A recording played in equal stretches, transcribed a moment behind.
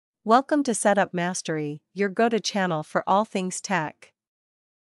Welcome to Setup Mastery, your go-to channel for all things tech.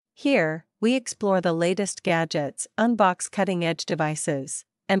 Here, we explore the latest gadgets, unbox cutting-edge devices,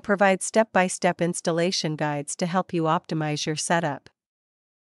 and provide step-by-step installation guides to help you optimize your setup.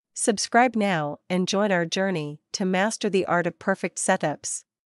 Subscribe now and join our journey to master the art of perfect setups.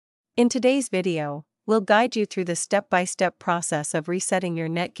 In today's video, we'll guide you through the step-by-step process of resetting your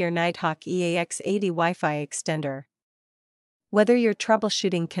Netgear Nighthawk EAX80 Wi-Fi extender. Whether you're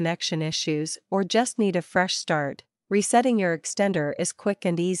troubleshooting connection issues or just need a fresh start, resetting your extender is quick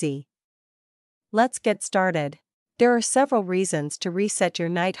and easy. Let's get started. There are several reasons to reset your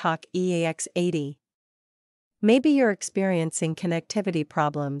Nighthawk EAX80. Maybe you're experiencing connectivity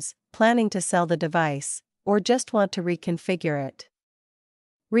problems, planning to sell the device, or just want to reconfigure it.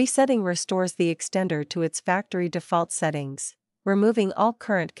 Resetting restores the extender to its factory default settings, removing all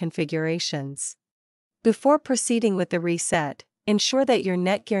current configurations. Before proceeding with the reset, ensure that your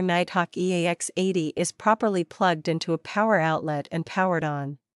Netgear Nighthawk EAX80 is properly plugged into a power outlet and powered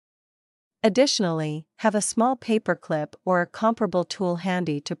on. Additionally, have a small paper clip or a comparable tool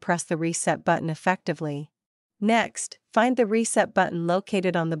handy to press the reset button effectively. Next, find the reset button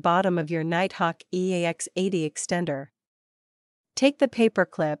located on the bottom of your Nighthawk EAX80 extender. Take the paper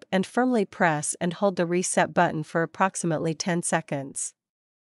clip and firmly press and hold the reset button for approximately 10 seconds.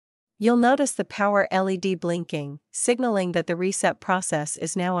 You'll notice the power LED blinking, signaling that the reset process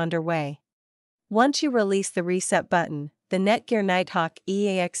is now underway. Once you release the reset button, the Netgear Nighthawk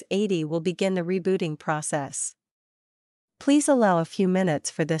EAX80 will begin the rebooting process. Please allow a few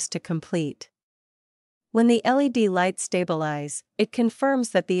minutes for this to complete. When the LED lights stabilize, it confirms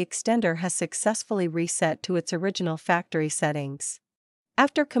that the extender has successfully reset to its original factory settings.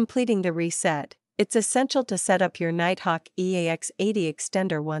 After completing the reset, it's essential to set up your Nighthawk EAX80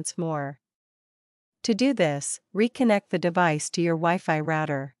 extender once more. To do this, reconnect the device to your Wi-Fi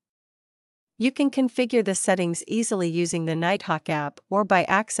router. You can configure the settings easily using the Nighthawk app or by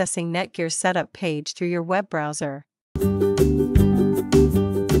accessing Netgear's setup page through your web browser.